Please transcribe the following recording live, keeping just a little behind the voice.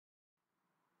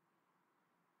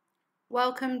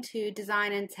Welcome to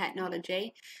Design and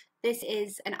Technology. This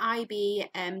is an IB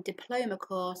diploma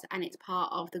course and it's part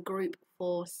of the Group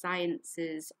for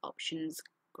Sciences options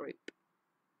group.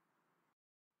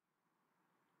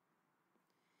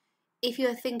 If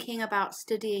you're thinking about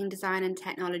studying Design and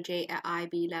Technology at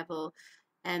IB level,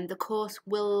 the course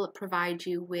will provide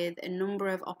you with a number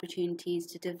of opportunities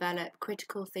to develop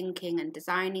critical thinking and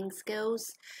designing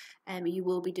skills. You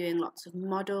will be doing lots of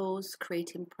models,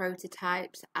 creating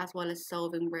prototypes, as well as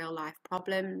solving real life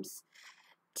problems.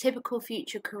 Typical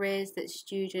future careers that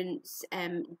students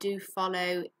do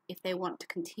follow if they want to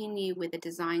continue with a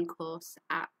design course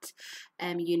at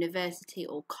university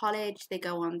or college. They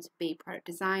go on to be product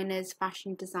designers,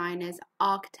 fashion designers,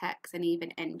 architects, and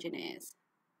even engineers.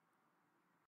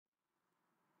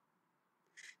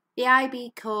 The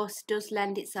IB course does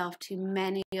lend itself to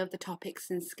many of the topics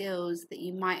and skills that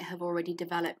you might have already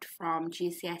developed from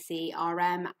GCSE,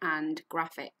 RM and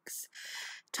graphics.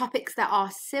 Topics that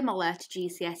are similar to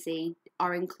GCSE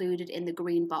are included in the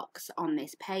green box on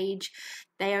this page.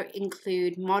 They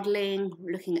include modelling,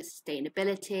 looking at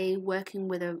sustainability, working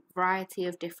with a variety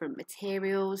of different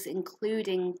materials,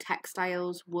 including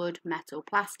textiles, wood, metal,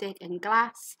 plastic and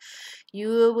glass.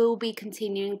 You will be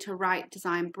continuing to write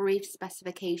design brief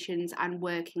specifications and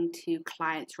working to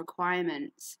clients'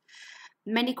 requirements.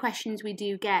 Many questions we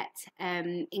do get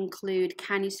include,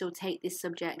 can you still take this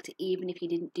subject even if you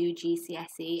didn't do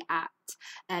GCSE at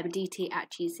DT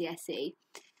at GCSE?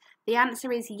 The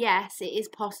answer is yes, it is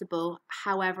possible.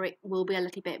 However, it will be a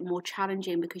little bit more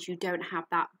challenging because you don't have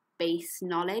that base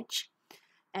knowledge.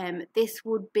 This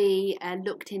would be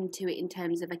looked into it in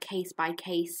terms of a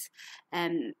case-by-case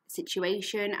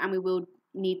situation, and we will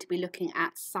need to be looking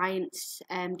at science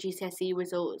GCSE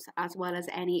results as well as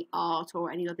any art or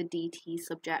any other DT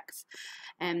subjects.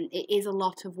 It is a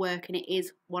lot of work and it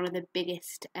is one of the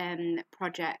biggest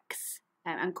projects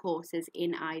and courses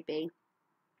in IB.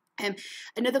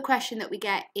 Another question that we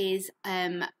get is,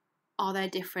 are there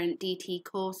different DT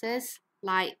courses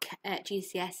like at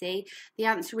GCSE? The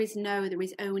answer is no, there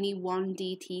is only one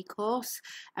DT course.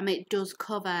 It does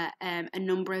cover a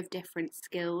number of different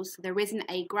skills. There isn't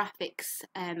a graphics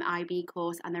IB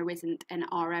course and there isn't an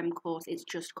RM course. It's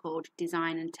just called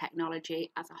Design and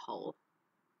Technology as a whole.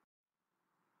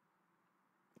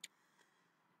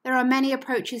 There are many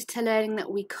approaches to learning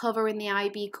that we cover in the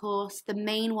IB course. The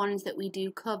main ones that we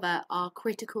do cover are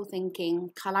critical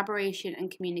thinking, collaboration and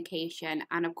communication,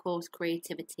 and of course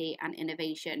creativity and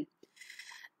innovation.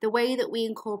 The way that we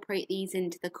incorporate these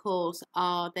into the course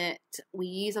are that we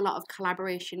use a lot of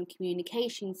collaboration and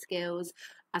communication skills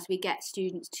as we get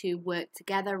students to work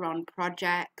together on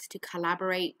projects, to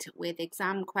collaborate with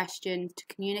exam questions, to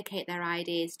communicate their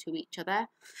ideas to each other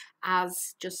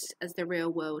just as the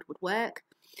real world would work.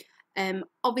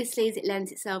 Obviously, as it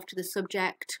lends itself to the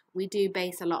subject, we do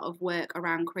base a lot of work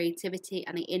around creativity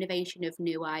and the innovation of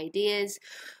new ideas.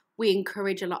 We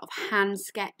encourage a lot of hand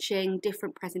sketching,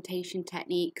 different presentation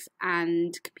techniques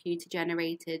and computer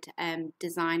generated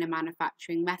design and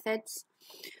manufacturing methods.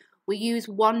 We use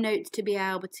OneNote to be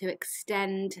able to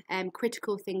extend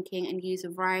critical thinking and use a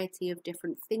variety of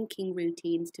different thinking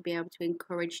routines to be able to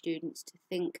encourage students to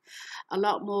think a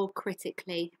lot more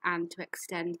critically and to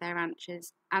extend their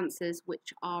answers,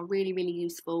 which are really, really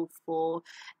useful for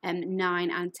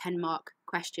 9 and 10 mark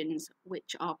questions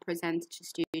which are presented to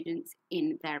students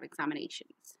in their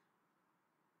examinations.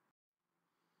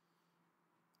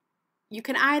 You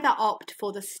can either opt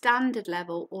for the standard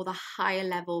level or the higher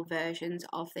level versions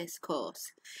of this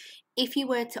course. If you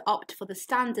were to opt for the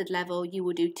standard level, you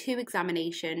will do 2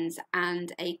 examinations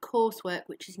and a coursework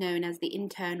which is known as the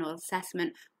internal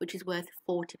assessment, which is worth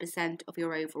 40% of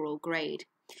your overall grade.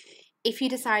 If you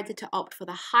decided to opt for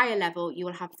the higher level, you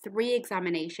will have 3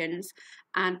 examinations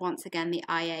and once again the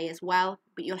IA as well,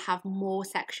 but you'll have more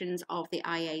sections of the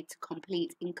IA to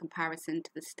complete in comparison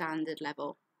to the standard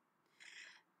level.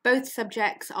 Both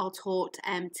subjects are taught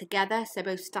together, so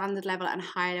both standard level and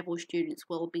higher level students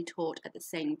will be taught at the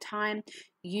same time,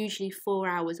 usually 4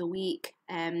 hours a week,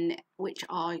 which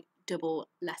are double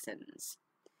lessons.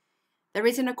 There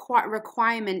isn't a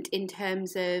requirement in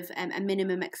terms of a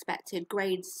minimum expected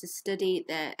grades to study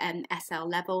the SL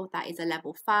level, that is a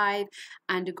level 5,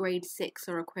 and a grade 6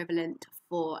 or equivalent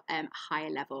for higher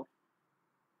level.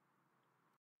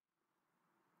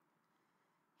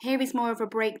 Here is more of a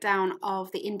breakdown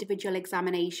of the individual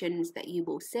examinations that you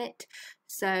will sit.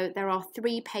 So there are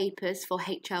 3 papers for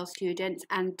HL students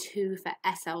and 2 for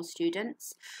SL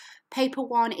students. Paper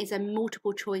 1 is a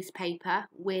multiple choice paper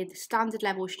with standard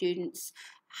level students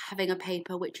having a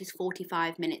paper which is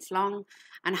 45 minutes long,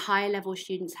 and higher level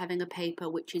students having a paper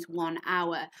which is 1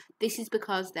 hour. This is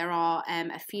because there are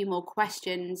a few more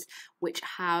questions which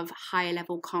have higher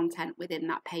level content within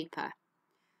that paper.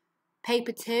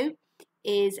 Paper 2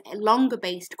 is longer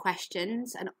based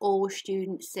questions, and all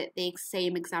students sit the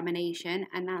same examination,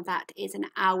 and now that is 1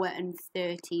 hour and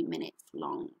 30 minutes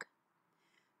long.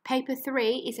 Paper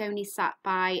 3 is only sat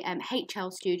by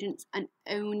HL students and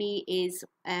only is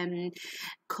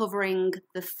covering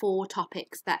the 4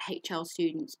 topics that HL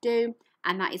students do,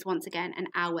 and that is once again 1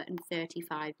 hour and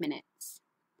 35 minutes.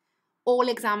 All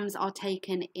exams are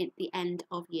taken at the end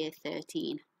of year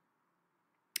 13.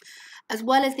 As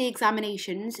well as the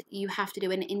examinations, you have to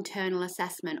do an internal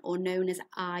assessment, or known as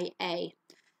IA.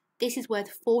 This is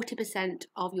worth 40%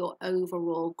 of your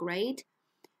overall grade.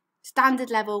 Standard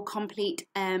level complete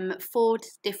 4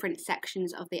 different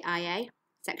sections of the IA,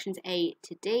 sections A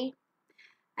to D,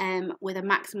 with a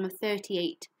maximum of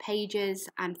 38 pages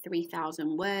and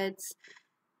 3,000 words.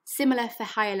 Similar for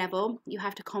higher level, you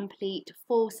have to complete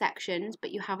 4 sections,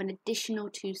 but you have an additional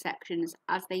 2 sections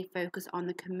as they focus on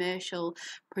the commercial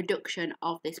production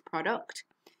of this product.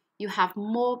 You have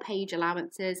more page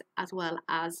allowances as well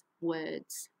as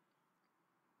words.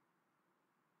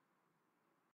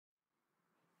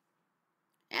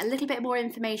 A little bit more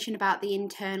information about the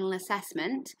internal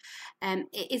assessment.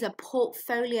 It is a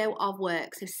portfolio of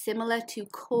work, so similar to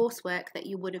coursework that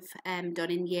you would have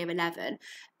done in year 11,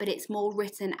 but it's more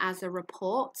written as a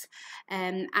report,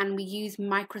 and we use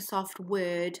Microsoft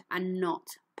Word and not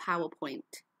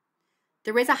PowerPoint.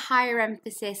 There is a higher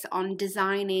emphasis on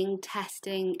designing,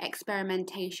 testing,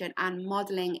 experimentation and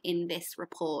modelling in this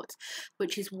report,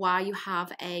 which is why you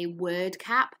have a word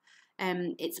cap.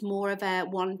 It's more of a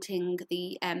wanting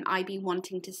the IB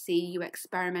wanting to see you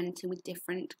experimenting with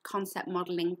different concept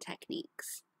modelling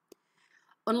techniques.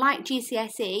 Unlike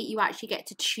GCSE, you actually get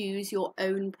to choose your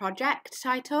own project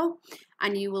title,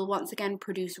 and you will once again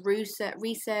produce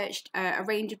research, a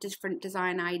range of different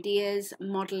design ideas,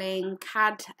 modelling,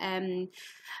 CAD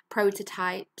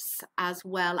prototypes, as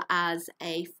well as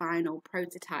a final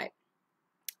prototype.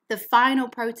 The final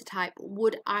prototype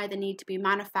would either need to be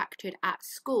manufactured at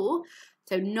school,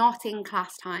 so not in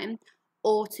class time,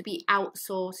 or to be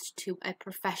outsourced to a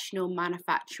professional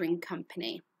manufacturing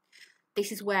company.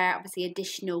 This is where obviously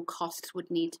additional costs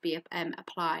would need to be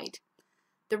applied.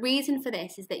 The reason for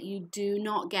this is that you do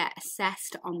not get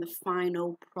assessed on the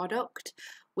final product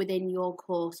within your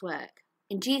coursework.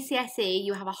 In GCSE,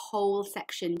 you have a whole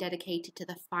section dedicated to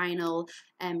the final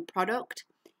product.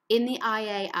 In the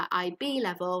IA at IB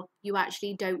level, you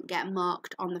actually don't get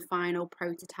marked on the final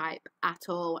prototype at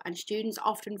all, and students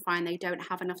often find they don't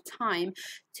have enough time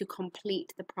to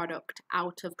complete the product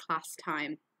out of class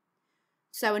time.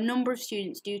 So a number of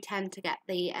students do tend to get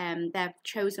their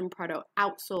chosen product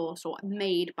outsourced or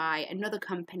made by another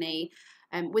company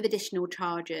with additional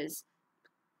charges,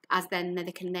 as then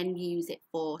they can then use it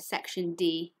for section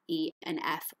D, E and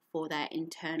F for their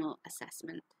internal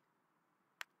assessment.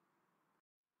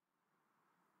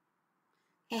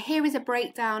 Here is a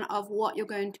breakdown of what you're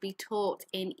going to be taught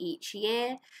in each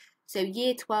year. So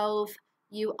year 12,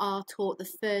 you are taught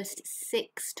the first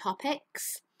 6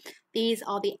 topics. These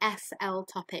are the SL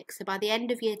topics. So by the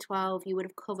end of year 12, you would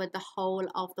have covered the whole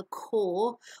of the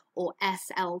core or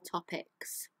SL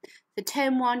topics. So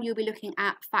term 1, you'll be looking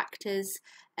at factors,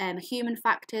 human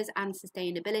factors and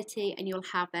sustainability, and you'll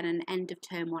have then an end of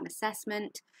term 1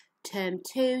 assessment. Term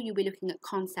 2, you'll be looking at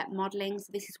concept modelling. So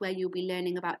this is where you'll be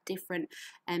learning about different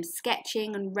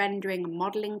sketching and rendering and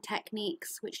modelling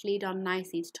techniques, which lead on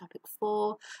nicely to topic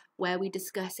 4, where we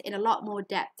discuss in a lot more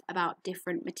depth about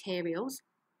different materials.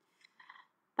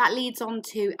 That leads on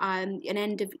to an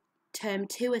end of term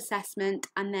 2 assessment,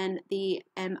 and then the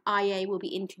IA will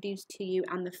be introduced to you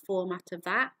and the format of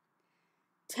that.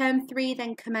 Term 3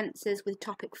 then commences with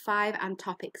topic 5 and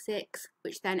topic 6,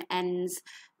 which then ends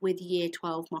with year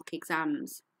 12 mock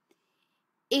exams.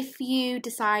 If you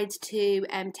decide to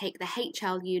take the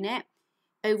HL unit,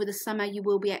 over the summer you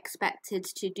will be expected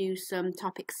to do some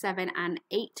topic 7 and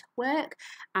 8 work,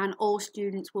 and all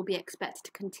students will be expected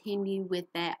to continue with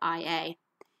their IA.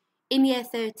 In year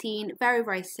 13, very,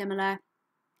 very similar.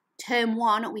 Term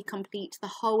 1, we complete the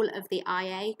whole of the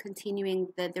IA, continuing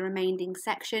the remaining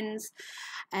sections,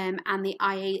 and the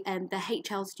IA the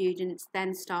HL students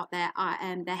then start their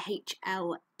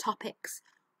HL topics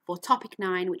for topic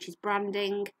 9, which is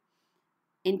branding.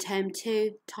 In term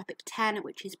 2, topic 10,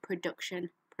 which is production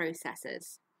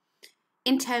processes.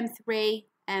 In term 3,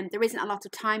 there isn't a lot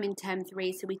of time in term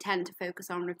 3, so we tend to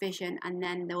focus on revision, and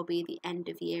then there will be the end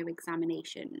of year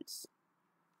examinations.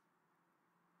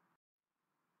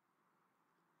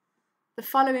 The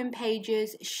following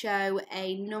pages show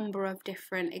a number of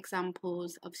different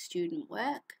examples of student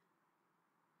work.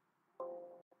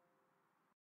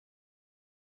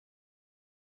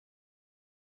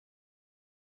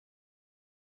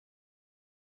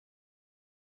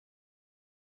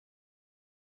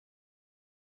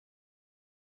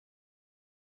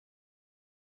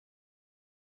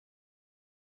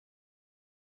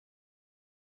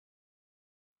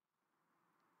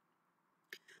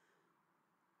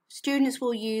 Students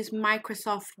will use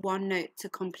Microsoft OneNote to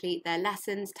complete their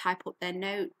lessons, type up their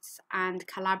notes, and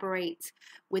collaborate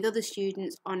with other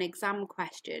students on exam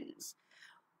questions.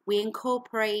 We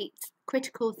incorporate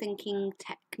critical thinking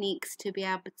techniques to be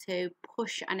able to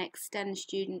push and extend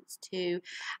students to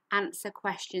answer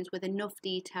questions with enough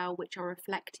detail which are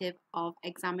reflective of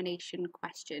examination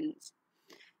questions.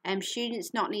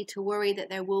 Students not need to worry that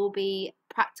there will be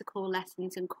practical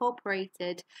lessons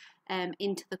incorporated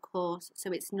into the course,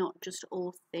 so it's not just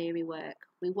all theory work.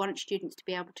 We want students to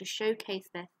be able to showcase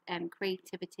their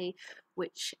creativity,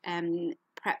 which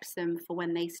preps them for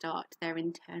when they start their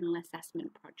internal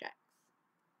assessment projects.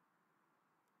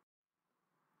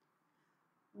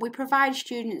 We provide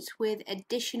students with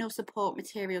additional support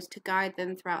materials to guide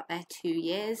them throughout their 2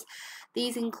 years.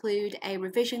 These include a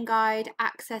revision guide,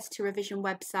 access to revision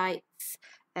websites,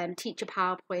 teacher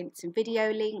PowerPoints and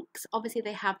video links. Obviously,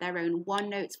 they have their own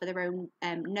OneNotes for their own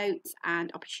notes and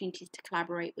opportunities to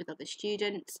collaborate with other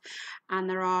students. And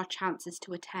there are chances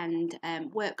to attend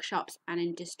workshops and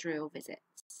industrial visits.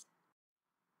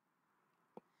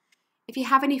 If you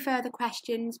have any further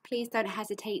questions, please don't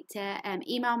hesitate to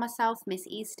email myself, Miss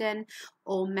Easton,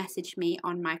 or message me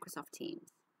on Microsoft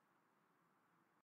Teams.